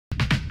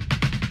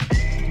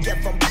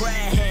give them prayer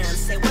hands.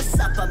 Say what's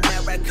up,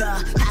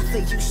 America. Half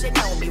of you should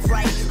know me,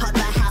 right? Other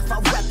half a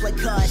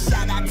replica.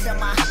 Shout out to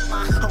my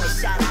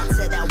shout out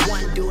to that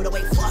one dude. Oh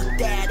wait, fuck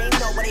that. Ain't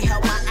nobody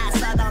held my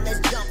ass out on this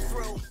jump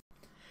through.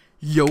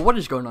 Yo, what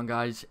is going on,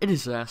 guys? It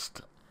is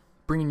Zest,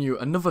 bringing you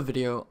another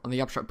video on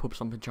the Abstract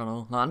Pubstomper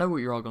channel. Now, I know what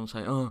you're all going to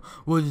say. Oh,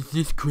 what is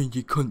this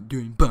crazy cunt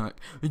doing back?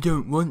 I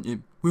don't want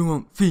him. We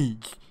want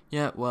feeds.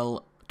 Yeah,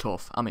 well,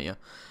 tough. I'm here.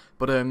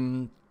 But,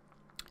 in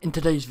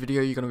today's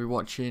video, you're going to be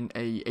watching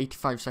a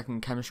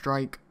 85-second K.E.M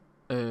strike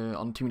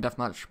on Team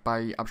Deathmatch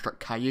by Abstract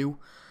Kyu.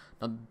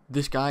 Now,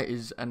 this guy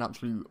is an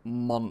absolute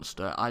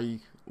monster. I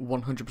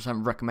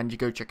 100% recommend you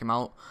go check him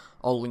out.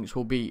 All links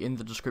will be in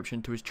the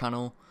description to his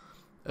channel.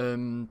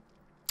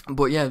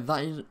 But yeah,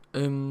 that is,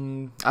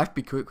 I have to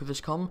be quick with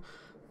this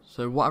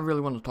so what I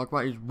really want to talk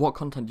about is what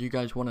content do you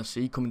guys want to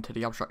see coming to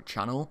the Abstract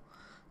channel.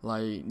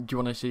 Like, do you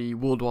want to see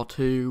World War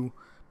II,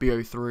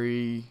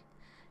 BO3,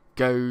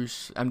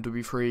 Ghost,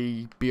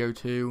 MW3,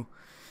 BO2,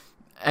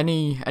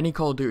 any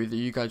Call of Duty that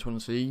you guys want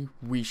to see,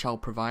 we shall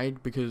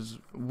provide, because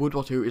World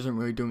War II isn't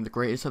really doing the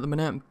greatest at the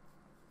minute,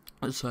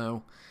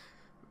 so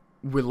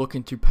we're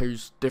looking to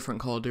post different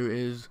Call of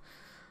Duties,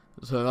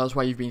 so that's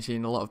why you've been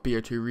seeing a lot of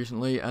BO2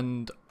 recently,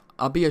 and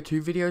our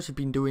BO2 videos have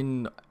been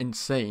doing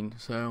insane.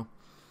 So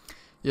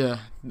yeah,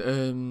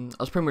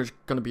 that's pretty much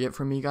going to be it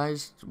from me,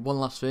 guys. One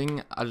last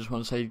thing, I just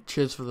want to say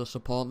cheers for the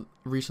support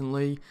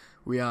recently.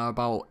 We are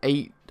about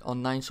 8 or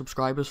 9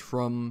 subscribers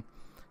from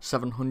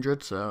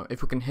 700, so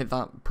if we can hit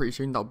that pretty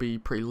soon, that'll be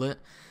pretty lit.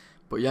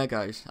 But yeah,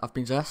 guys, I've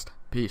been Zest,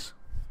 peace.